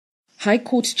High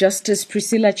Court Justice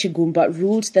Priscilla Chigumba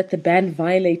ruled that the ban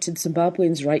violated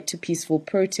Zimbabweans' right to peaceful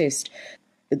protest.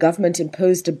 The government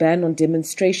imposed a ban on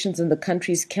demonstrations in the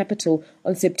country's capital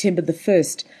on September the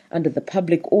 1st under the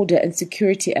Public Order and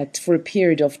Security Act for a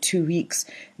period of 2 weeks.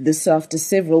 This after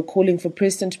several calling for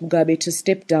President Mugabe to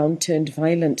step down turned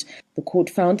violent. The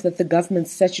court found that the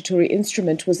government's statutory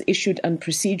instrument was issued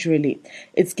unprocedurally.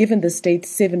 It's given the state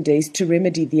 7 days to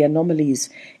remedy the anomalies.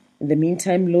 In the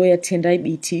meantime, lawyer Tendai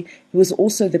Biti, who is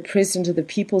also the president of the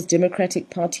People's Democratic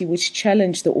Party which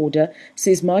challenged the order,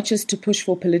 says marches to push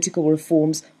for political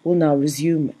reforms will now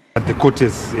resume. The court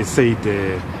has said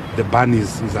the ban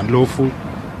is unlawful,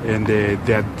 and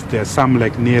there are some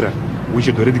like NERA which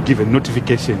had already given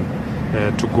notification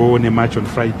to go on a march on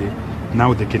Friday.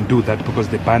 Now they can do that because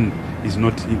the ban is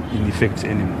not in effect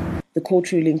anymore. The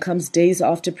court ruling comes days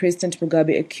after President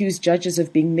Mugabe accused judges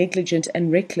of being negligent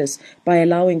and reckless by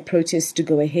allowing protests to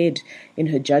go ahead. In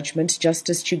her judgment,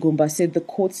 Justice Chigumba said the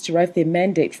courts derived their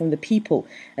mandate from the people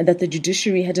and that the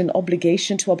judiciary had an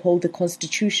obligation to uphold the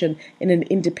constitution in an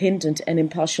independent and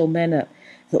impartial manner.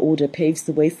 The order paves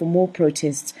the way for more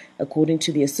protests, according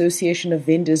to the Association of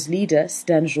Vendors leader,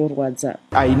 Stan Jorwadza.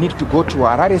 I need to go to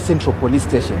Harare Central Police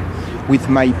Station with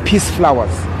my peace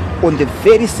flowers on the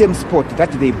very same spot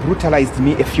that they brutalized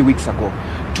me a few weeks ago,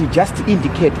 to just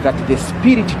indicate that the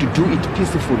spirit to do it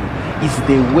peacefully is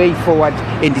the way forward,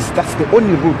 and that's the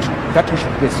only route that we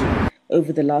should pursue.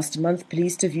 Over the last month,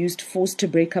 police have used force to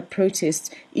break up protests,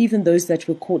 even those that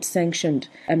were court-sanctioned.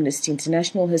 Amnesty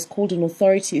International has called on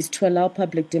authorities to allow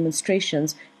public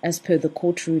demonstrations as per the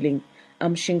court ruling.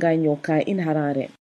 I'm Shingai Nyoka in Harare.